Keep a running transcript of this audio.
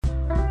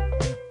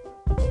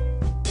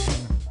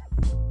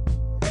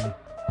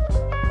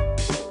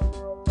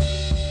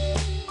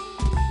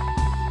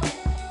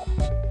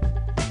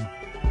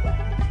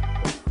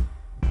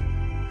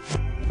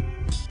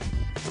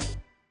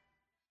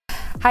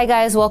Hi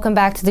guys, welcome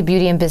back to the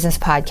Beauty and Business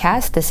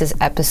Podcast. This is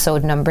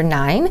episode number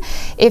 9.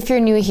 If you're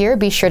new here,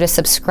 be sure to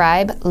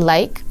subscribe,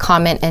 like,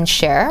 comment, and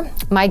share.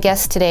 My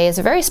guest today is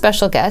a very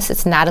special guest.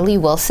 It's Natalie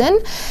Wilson.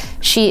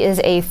 She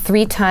is a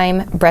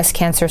 3-time breast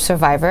cancer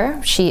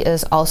survivor. She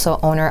is also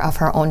owner of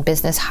her own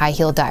business, High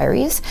Heel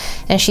Diaries.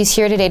 And she's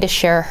here today to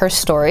share her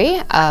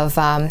story of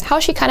how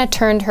she kind of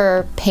turned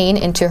her pain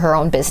into her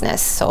own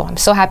business. So I'm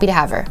so happy to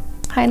have her.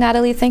 Hi,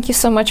 Natalie. Thank you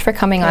so much for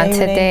coming on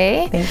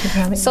today. Thank you for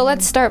having me. So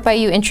let's start by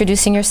you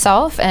introducing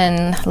yourself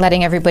and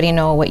letting everybody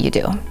know what you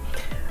do.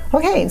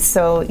 Okay,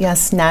 so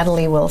yes,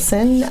 Natalie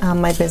Wilson.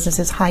 My business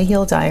is High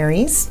Heel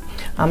Diaries.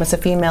 It's a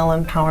female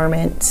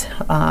empowerment,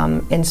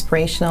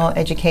 inspirational,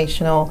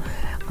 educational,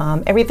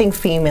 everything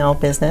female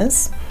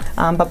business.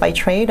 But by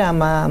trade,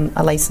 I'm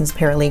a licensed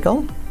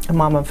paralegal, a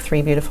mom of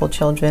 3 beautiful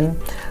children,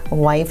 a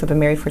wife. I've been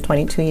married for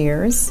 22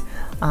 years.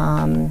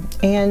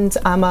 And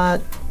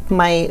I'm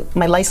my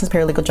licensed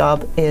paralegal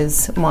job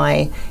is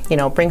my,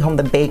 bring home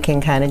the bacon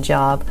kind of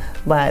job,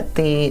 but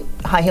the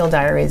High Heel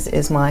Diaries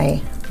is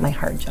my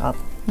hard job.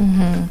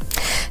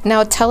 Mm-hmm.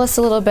 Now tell us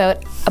a little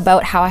bit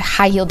about how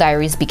High Heel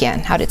Diaries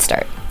began. How did it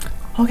start?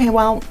 Okay,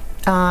 well,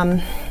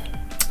 I'm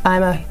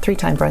a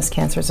 3-time breast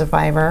cancer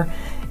survivor,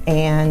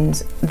 and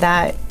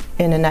that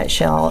in a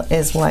nutshell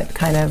is what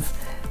kind of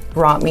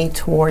brought me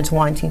towards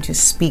wanting to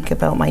speak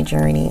about my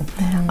journey.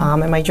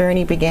 Mm-hmm. And my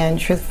journey began,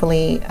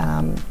 truthfully,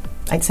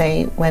 I'd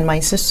say when my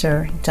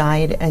sister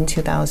died in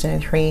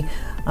 2003.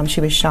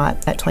 She was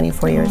shot at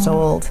 24 years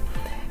old.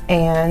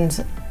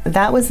 And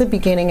that was the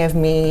beginning of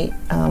me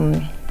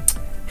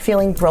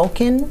feeling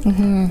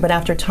broken, but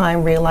after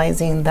time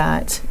realizing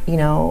that,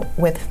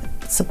 with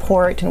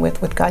support and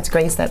with God's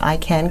grace that I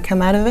can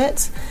come out of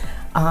it.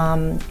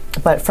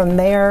 But from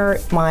there,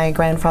 my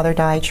grandfather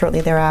died shortly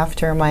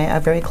thereafter. A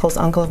very close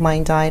uncle of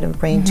mine died of a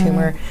brain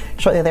tumor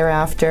shortly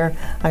thereafter.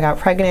 I got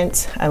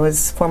pregnant. I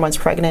was 4 months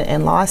pregnant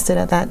and lost it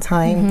at that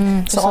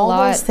time. So all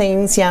those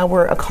things,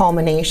 were a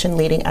culmination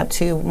leading up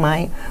to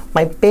my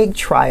big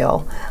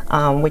trial,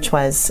 which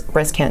was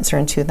breast cancer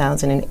in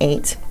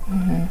 2008,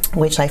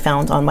 which I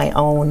found on my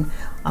own.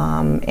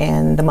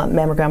 And the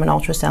mammogram and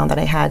ultrasound that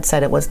I had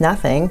said it was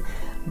nothing.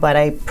 But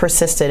I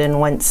persisted, and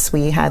once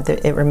we had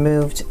it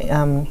removed,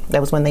 that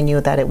was when they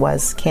knew that it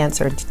was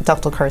cancer,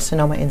 ductal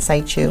carcinoma in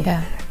situ.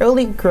 Yeah.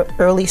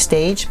 Early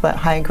stage, but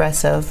high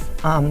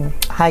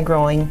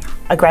growing,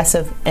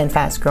 aggressive and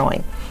fast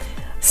growing.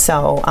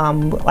 So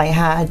I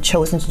had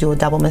chosen to do a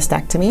double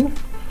mastectomy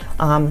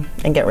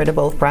and get rid of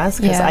both breasts,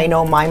 because I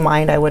know in my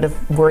mind I would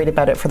have worried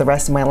about it for the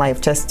rest of my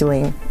life, just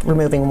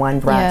removing one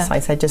breast. So I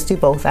said, just do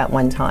both at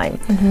one time.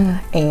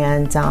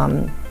 And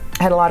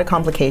I had a lot of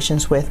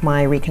complications with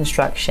my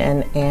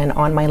reconstruction, and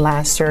on my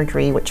last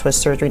surgery, which was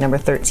surgery number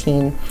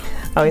 13,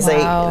 I always say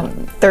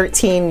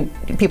 13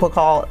 people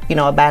call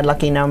a bad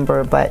lucky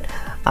number, but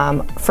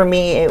for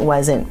me it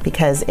wasn't,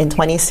 because in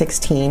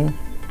 2016,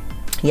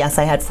 yes,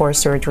 I had 4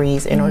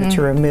 surgeries in order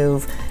to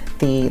remove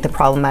the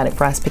problematic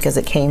breast, because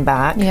it came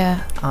back,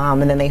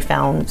 and then they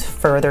found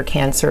further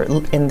cancer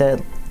in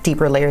the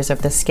deeper layers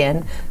of the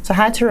skin, so I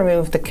had to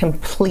remove the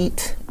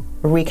complete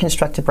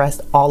reconstructed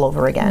breast all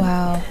over again.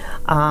 Wow.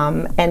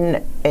 And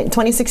in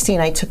 2016,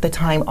 I took the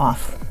time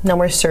off. No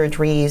more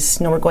surgeries,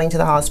 no more going to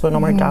the hospital, no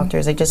more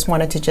doctors. I just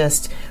wanted to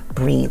just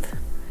breathe,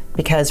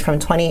 because from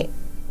 2008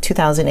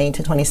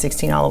 to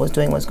 2016, all I was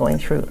doing was going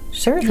through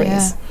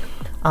surgeries.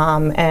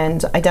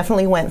 And I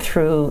definitely went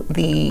through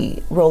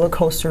the roller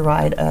coaster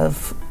ride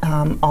of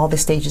all the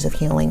stages of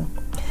healing.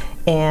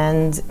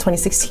 And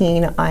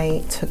 2016,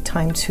 I took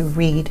time to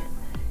read,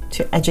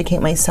 to educate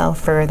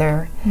myself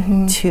further,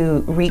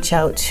 to reach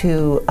out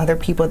to other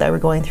people that were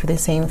going through the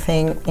same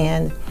thing.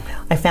 And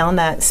I found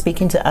that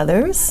speaking to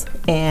others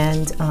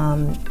and,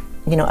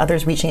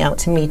 others reaching out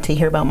to me to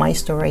hear about my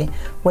story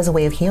was a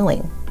way of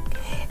healing.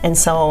 And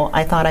so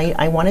I thought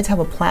I wanted to have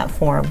a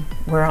platform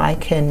where I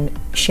can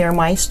share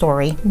my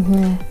story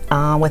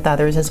with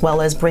others, as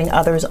well as bring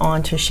others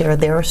on to share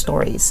their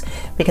stories.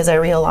 Because I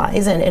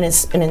realize,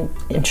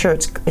 I'm sure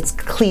it's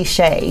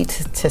cliche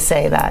to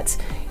say that,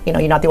 you're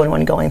not the only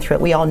one going through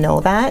it. We all know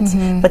that.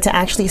 But to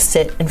actually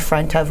sit in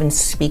front of and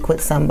speak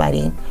with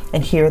somebody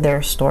and hear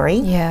their story,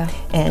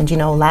 and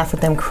laugh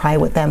with them, cry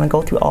with them, and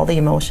go through all the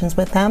emotions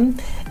with them,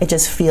 it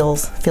just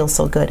feels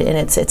so good. And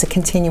it's a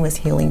continuous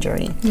healing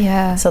journey.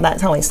 So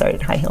that's how I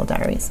started High Heel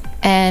Diaries.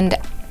 And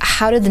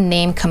how did the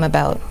name come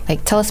about?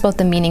 Tell us about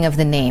the meaning of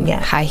the name,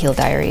 High Heel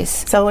Diaries.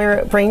 So we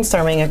were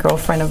brainstorming, a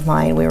girlfriend of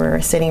mine, we were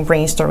sitting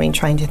brainstorming,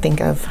 trying to think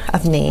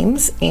of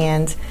names,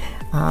 and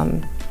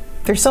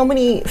there's so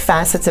many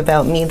facets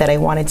about me that I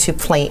wanted to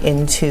play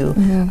into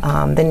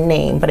the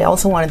name, but I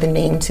also wanted the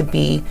name to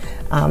be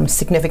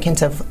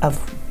significant of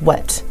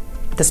what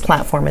this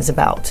platform is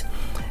about.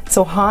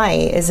 So high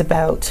is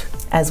about,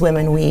 as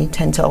women, we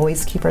tend to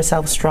always keep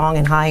ourselves strong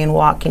and high and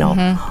walk,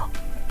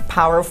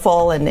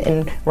 powerful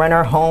and run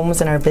our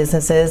homes and our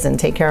businesses and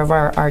take care of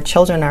our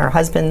children, our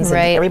husbands, and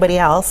everybody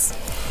else.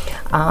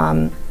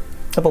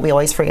 But we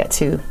always forget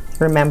to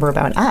remember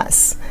about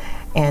us.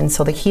 And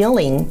so the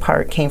healing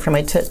part came from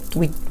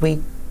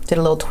we did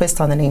a little twist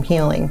on the name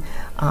Heal.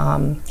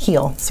 And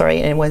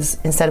it was,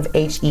 instead of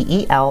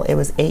H-E-E-L, it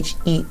was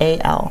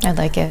H-E-A-L. I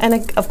like it.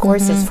 And of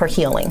course, it's for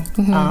healing,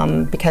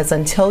 because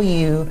until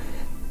you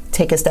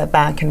take a step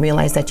back and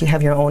realize that you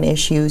have your own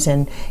issues,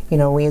 and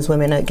we as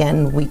women,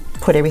 again, we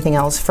put everything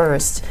else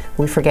first,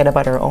 we forget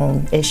about our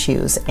own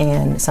issues,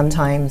 and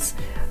sometimes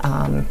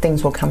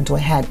things will come to a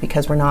head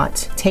because we're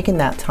not taking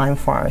that time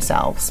for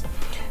ourselves.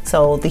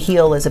 So the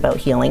Heal is about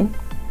healing,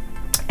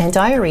 and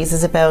Diaries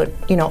is about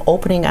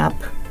opening up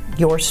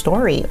your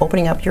story,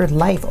 opening up your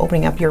life,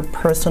 opening up your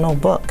personal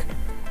book,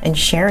 and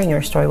sharing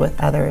your story with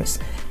others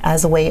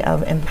as a way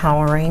of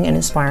empowering and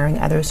inspiring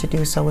others to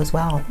do so as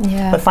well.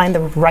 Yeah. But find the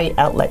right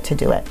outlet to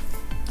do it.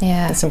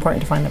 Yeah. It's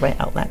important to find the right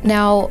outlet.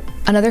 Now,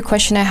 another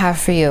question I have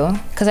for you,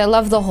 because I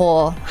love the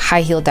whole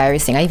High Heel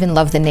Diaries thing. I even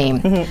love the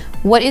name.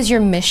 What is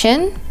your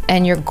mission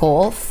and your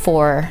goal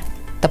for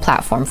the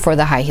platform, for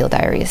the High Heel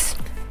Diaries?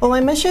 Well,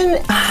 my mission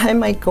and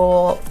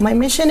my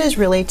mission is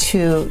really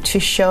to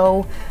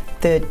show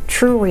the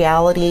true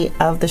reality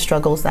of the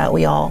struggles that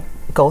we all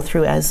go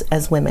through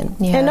as women.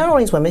 Yeah. And not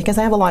only as women, because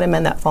I have a lot of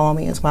men that follow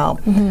me as well,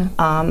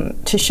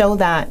 to show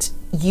that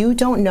you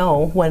don't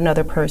know what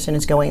another person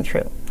is going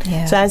through.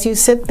 Yeah. So as you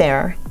sit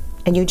there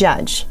and you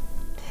judge,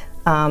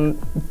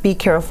 be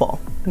careful,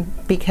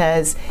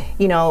 because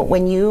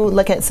when you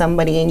look at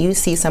somebody and you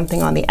see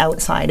something on the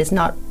outside, it's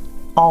not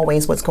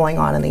always what's going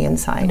on the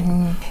inside.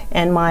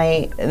 And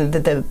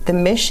the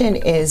mission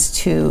is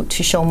to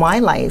show my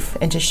life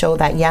and to show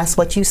that, yes,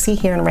 what you see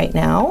here and right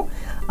now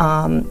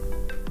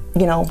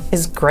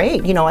is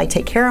great. I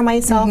take care of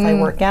myself, I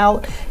work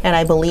out, and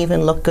I believe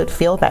in look good,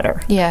 feel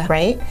better. Yeah.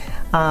 Right?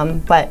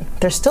 But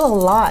there's still a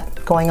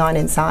lot going on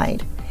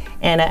inside.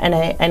 And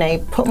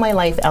I put my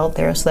life out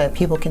there so that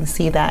people can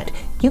see that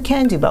you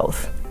can do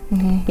both.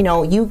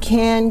 You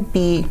can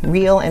be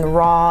real and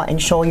raw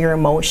and show your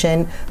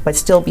emotion, but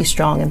still be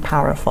strong and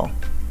powerful.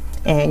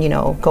 And,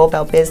 go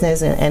about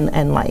business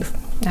and life.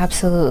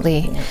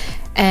 Absolutely. Yeah.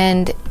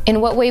 And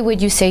in what way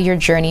would you say your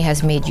journey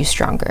has made you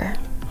stronger?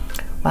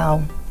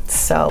 Wow.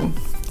 So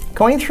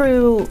going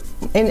through,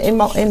 in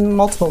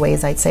multiple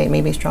ways, I'd say it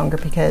made me stronger,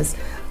 because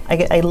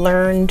I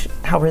learned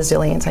how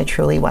resilient I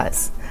truly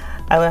was.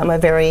 I'm a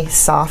very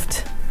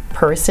soft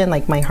person,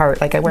 like my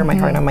heart, like I wear my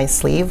heart on my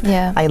sleeve.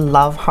 Yeah. I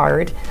love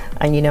hard,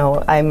 and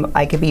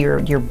I could be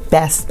your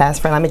best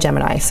friend. I'm a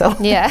Gemini, so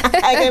yeah.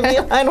 I can be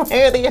one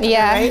way or the other,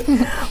 right?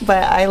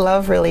 But I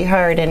love really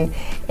hard, and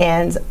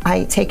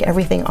I take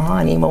everything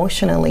on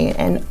emotionally,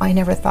 and I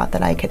never thought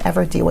that I could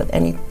ever deal with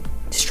any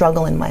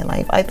struggle in my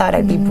life. I thought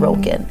I'd be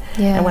broken.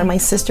 Yeah. And when my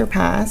sister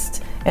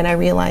passed, and I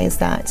realized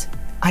that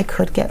I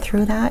could get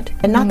through that,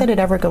 and not that it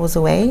ever goes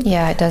away.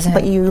 Yeah, it doesn't.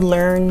 But you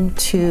learn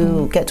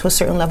to get to a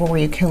certain level where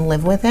you can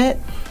live with it.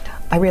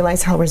 I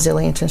realized how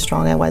resilient and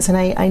strong I was, and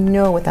I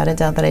know without a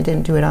doubt that I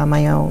didn't do it on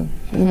my own.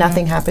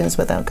 Nothing happens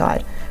without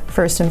God,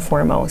 first and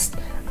foremost.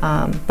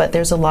 But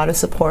there's a lot of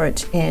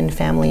support in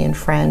family and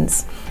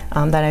friends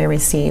that I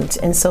received.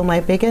 And so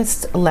my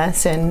biggest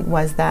lesson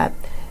was that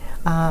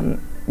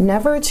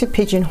never to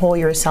pigeonhole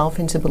yourself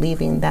into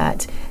believing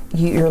that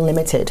you're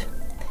limited.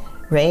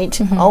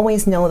 Right?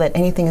 Always know that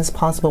anything is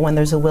possible. When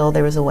there's a will,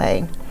 there is a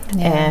way.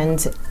 Yeah.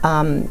 And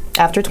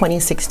after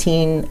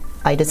 2016,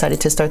 I decided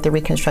to start the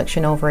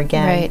reconstruction over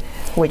again,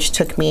 which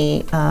took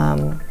me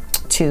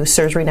to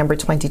surgery number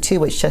 22,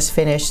 which just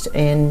finished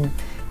in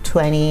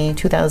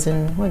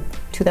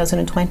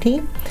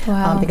 2020.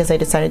 Wow. Because I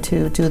decided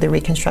to do the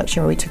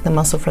reconstruction where we took the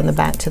muscle from the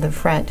back to the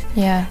front.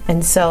 Yeah.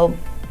 And so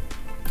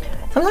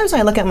sometimes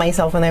I look at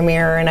myself in the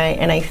mirror and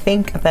I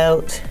think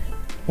about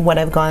what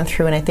I've gone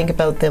through, and I think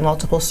about the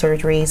multiple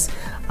surgeries,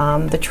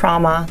 the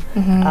trauma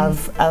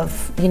of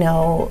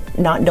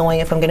not knowing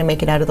if I'm going to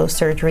make it out of those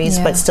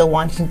surgeries, but still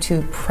wanting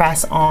to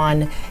press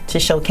on to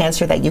show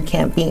cancer that you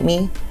can't beat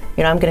me.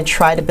 I'm going to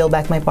try to build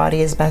back my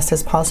body as best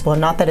as possible.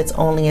 Not that it's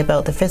only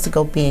about the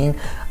physical being.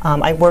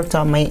 I worked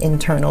on my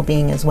internal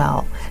being as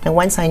well. And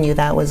once I knew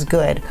that was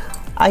good,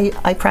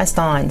 I pressed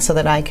on so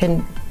that I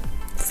can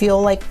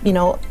feel like,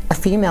 a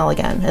female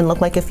again and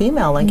look like a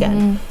female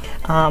again.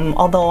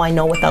 Although I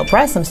know without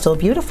breasts I'm still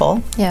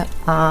beautiful. Yeah.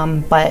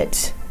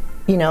 But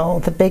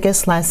the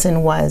biggest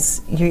lesson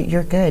was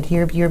you're good.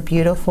 You're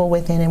beautiful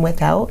within and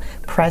without.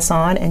 Press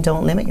on and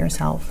don't limit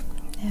yourself.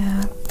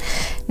 Yeah.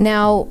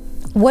 Now,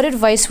 what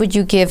advice would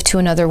you give to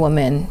another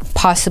woman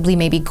possibly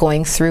maybe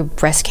going through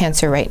breast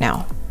cancer right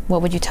now?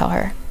 What would you tell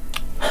her?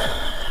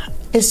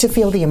 Is to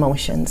feel the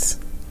emotions.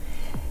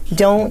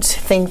 Don't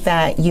think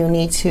that you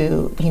need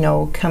to,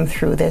 come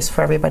through this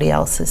for everybody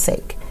else's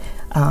sake.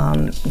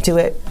 Do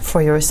it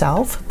for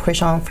yourself,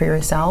 push on for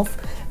yourself,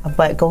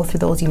 but go through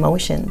those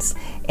emotions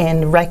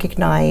and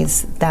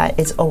recognize that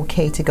it's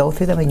okay to go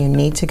through them and you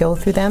need to go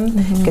through them.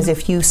 Because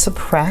if you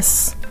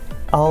suppress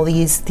all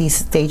these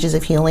stages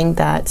of healing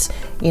that,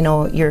 you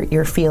know,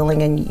 you're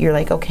feeling, and you're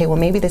like, okay, well,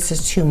 maybe this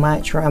is too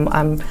much, or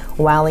I'm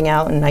wilding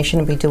out and I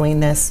shouldn't be doing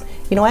this.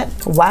 You know what?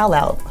 Wild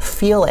out,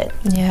 feel it.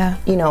 Yeah.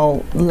 You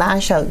know,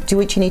 lash out, do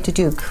what you need to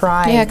do,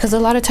 cry. Yeah, because a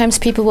lot of times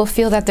people will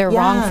feel that they're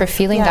wrong for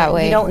feeling that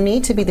way. You don't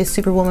need to be the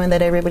superwoman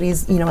that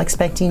everybody's, you know,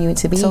 expecting you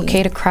to be. It's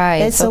okay to cry.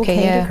 It's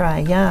okay to cry.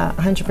 Yeah,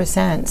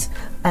 100%.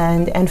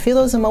 And feel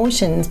those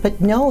emotions,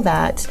 but know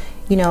that,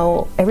 you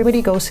know,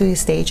 everybody goes through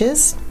these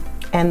stages,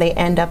 and they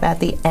end up at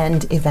the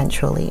end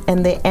eventually.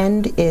 And the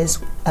end is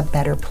a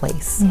better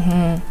place.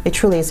 Mm-hmm. It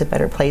truly is a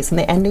better place. And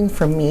the ending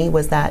for me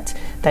was that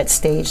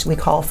stage we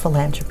call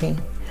philanthropy,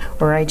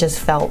 where I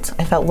felt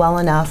well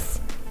enough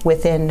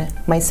within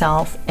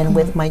myself and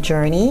with my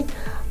journey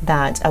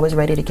that I was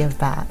ready to give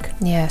back.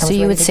 Yeah, so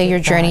you would say your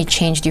journey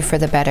changed you for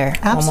the better.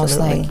 Absolutely, almost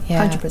like,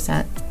 yeah.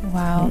 100%.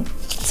 Wow,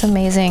 it's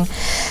amazing.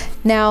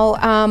 Now,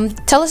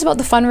 tell us about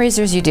the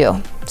fundraisers you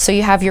do. So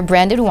you have your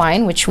branded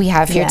wine, which we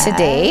have here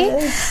today,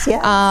 yes.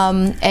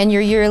 And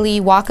your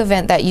yearly walk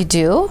event that you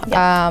do,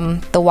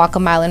 the Walk a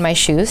Mile in My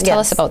Shoes. Tell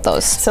us about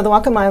those. So the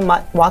Walk a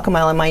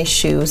Mile in My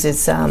Shoes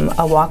is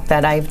a walk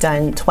that I've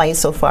done twice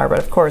so far, but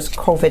of course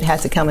COVID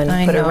had to come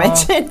and put a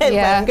wrench in it.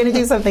 Yeah. But I'm going to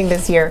do something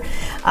this year.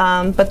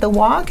 But the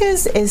walk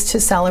is to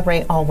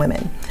celebrate all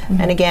women.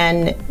 Mm-hmm. And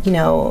again, you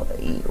know,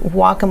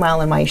 walk a mile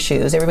in my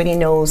shoes. Everybody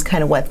knows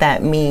kind of what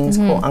that means,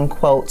 quote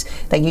unquote,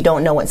 that you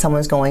don't know what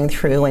someone's going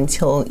through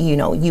until, you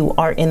know, you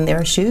are in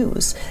their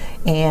shoes.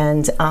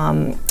 And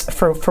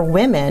for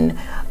women,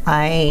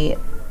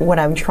 what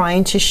I'm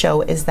trying to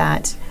show is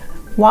that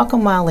walk a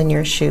mile in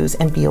your shoes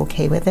and be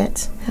okay with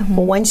it. Mm-hmm.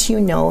 But once you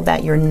know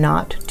that you're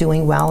not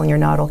doing well and you're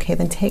not okay,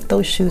 then take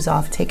those shoes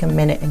off, take a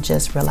minute and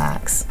just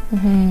relax.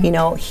 Mm-hmm. You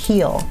know,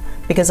 heal.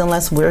 Because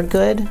unless we're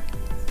good,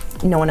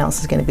 no one else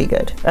is going to be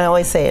good. I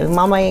always say, if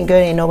mama ain't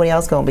good, ain't nobody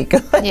else going to be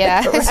good.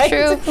 Yeah, right? It's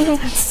true.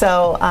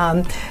 So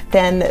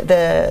then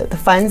the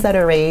funds that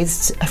are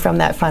raised from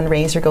that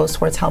fundraiser goes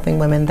towards helping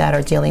women that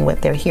are dealing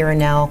with their here and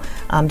now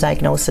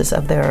diagnosis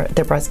of their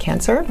breast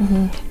cancer.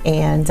 Mm-hmm.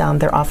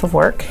 And they're off of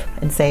work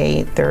and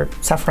say they're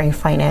suffering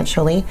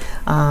financially.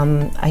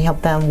 I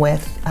help them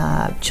with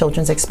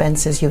children's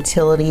expenses,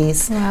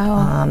 utilities,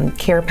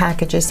 care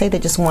packages. Say they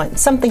just want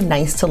something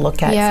nice to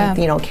look at. Yeah.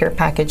 You know, care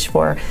package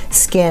for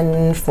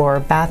skin, for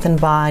bath and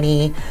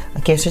body,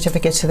 gift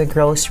certificates to the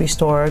grocery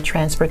store,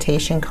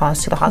 transportation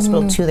costs to the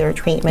hospital to their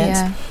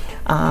treatment.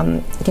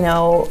 Yeah. You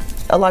know,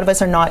 a lot of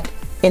us are not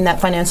in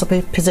that financial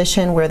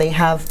position where they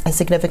have a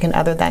significant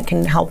other that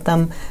can help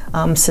them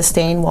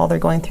sustain while they're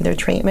going through their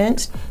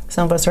treatment.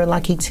 Some of us are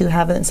lucky to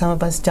have it and some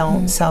of us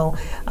don't. So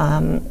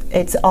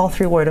it's all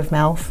through word of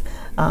mouth.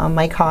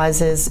 My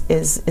cause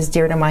is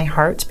dear to my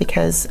heart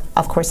because,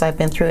 of course, I've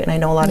been through it, and I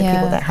know a lot of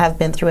people that have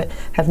been through it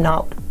have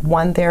not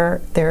won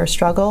their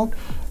struggle.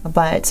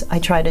 But I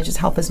try to just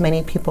help as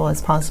many people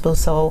as possible.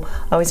 So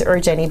I always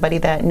urge anybody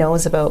that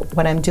knows about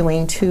what I'm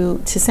doing to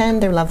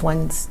send their loved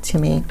ones to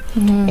me.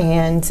 Mm-hmm.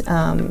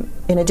 And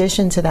in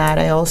addition to that,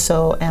 I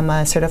also am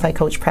a certified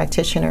coach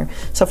practitioner.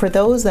 So for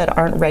those that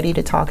aren't ready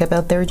to talk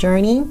about their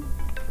journey,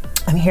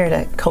 I'm here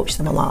to coach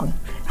them along,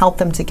 help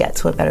them to get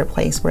to a better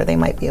place where they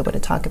might be able to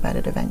talk about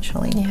it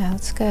eventually. Yeah,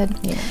 that's good.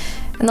 Yeah.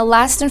 And the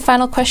last and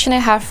final question I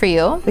have for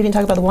you. We didn't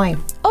talk about the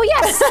wine. Oh,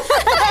 yes.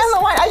 The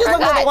wine. I just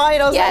looked at the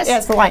wine. I was like,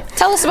 yes, the wine.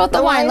 Tell us about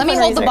the wine. Let me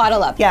hold the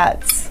bottle up.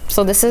 Yes.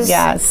 So this is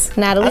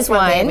Natalie's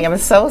wine. Baby. I'm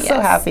so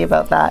happy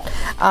about that.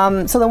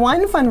 So the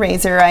wine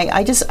fundraiser,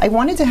 I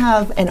wanted to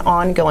have an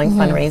ongoing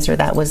fundraiser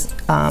that was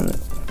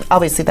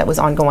obviously that was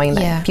ongoing,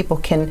 that people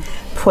can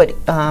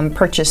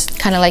purchase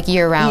kind of like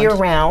year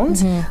round.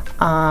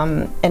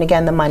 And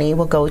again, the money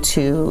will go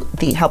to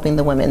helping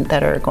the women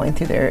that are going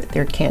through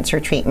their cancer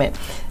treatment.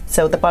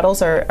 So the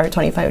bottles are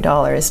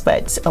 $25,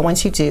 but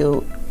once you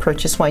do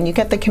purchase one, you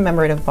get the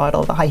commemorative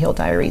bottle, the High Heel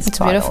Diaries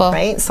bottle. Beautiful,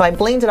 right? So I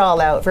blinged it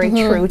all out, very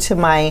true to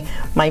my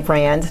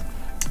brand.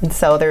 And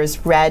so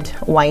there's red,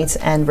 white,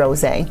 and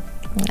rosé.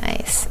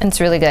 Nice, and it's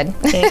really good.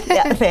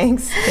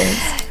 Thanks.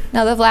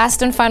 Now, the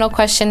last and final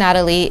question,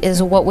 Natalie,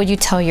 is what would you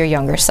tell your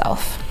younger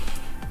self?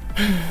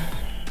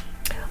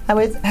 I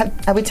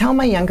would tell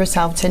my younger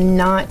self to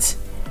not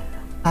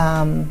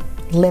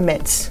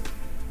limit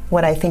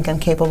what I think I'm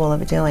capable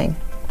of doing,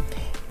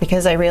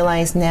 because I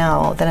realize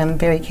now that I'm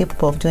very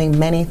capable of doing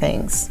many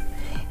things,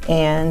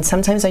 and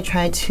sometimes I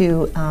try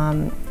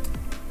to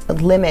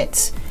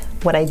limit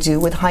what I do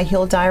with High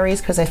Heel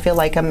Diaries because I feel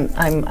like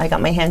I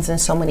got my hands in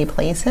so many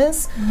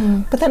places.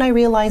 But then I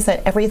realize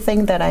that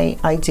everything that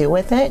I do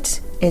with it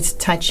is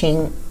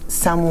touching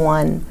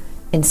someone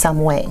in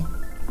some way,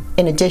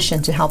 in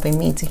addition to helping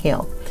me to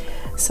heal.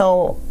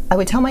 So I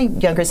would tell my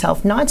younger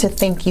self not to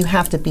think you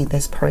have to be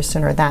this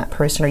person or that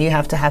person, or you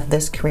have to have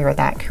this career or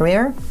that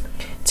career,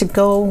 to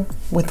go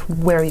with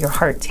where your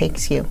heart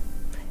takes you,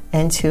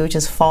 and to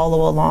just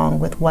follow along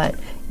with what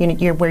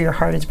where your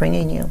heart is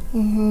bringing you.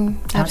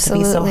 Absolutely. Not to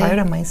be so hard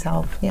on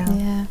myself.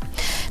 Yeah.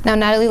 Now,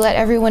 Natalie, let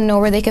everyone know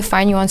where they can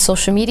find you on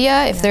social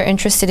media if they're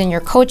interested in your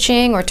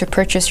coaching or to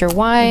purchase your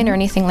wine or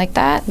anything like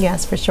that.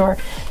 Yes, for sure.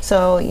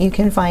 So you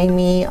can find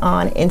me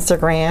on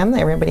Instagram.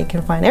 Everybody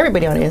can find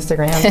everybody on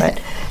Instagram,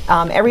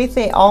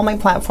 but all my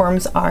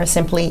platforms are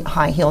simply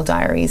High Heel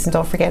Diaries, and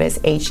don't forget it's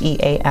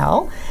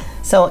HEAL.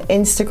 So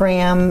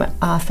Instagram,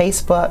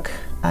 Facebook,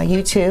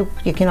 YouTube.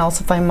 You can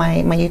also find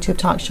my YouTube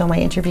talk show, my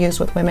interviews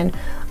with women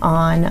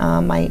on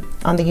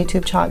the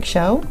YouTube talk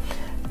show,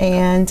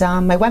 and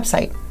my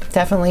website.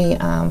 Definitely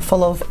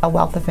full of a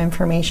wealth of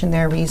information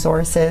there,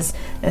 resources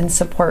and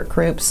support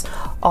groups,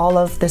 all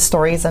of the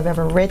stories I've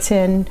ever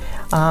written,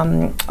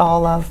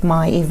 all of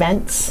my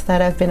events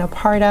that I've been a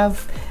part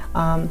of,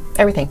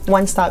 everything.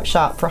 One-stop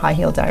shop for High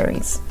Heel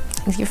Diaries.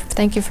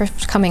 Thank you for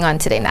coming on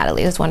today,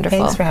 Natalie. It was wonderful.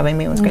 Thanks for having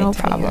me. It was great No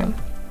to be here. problem.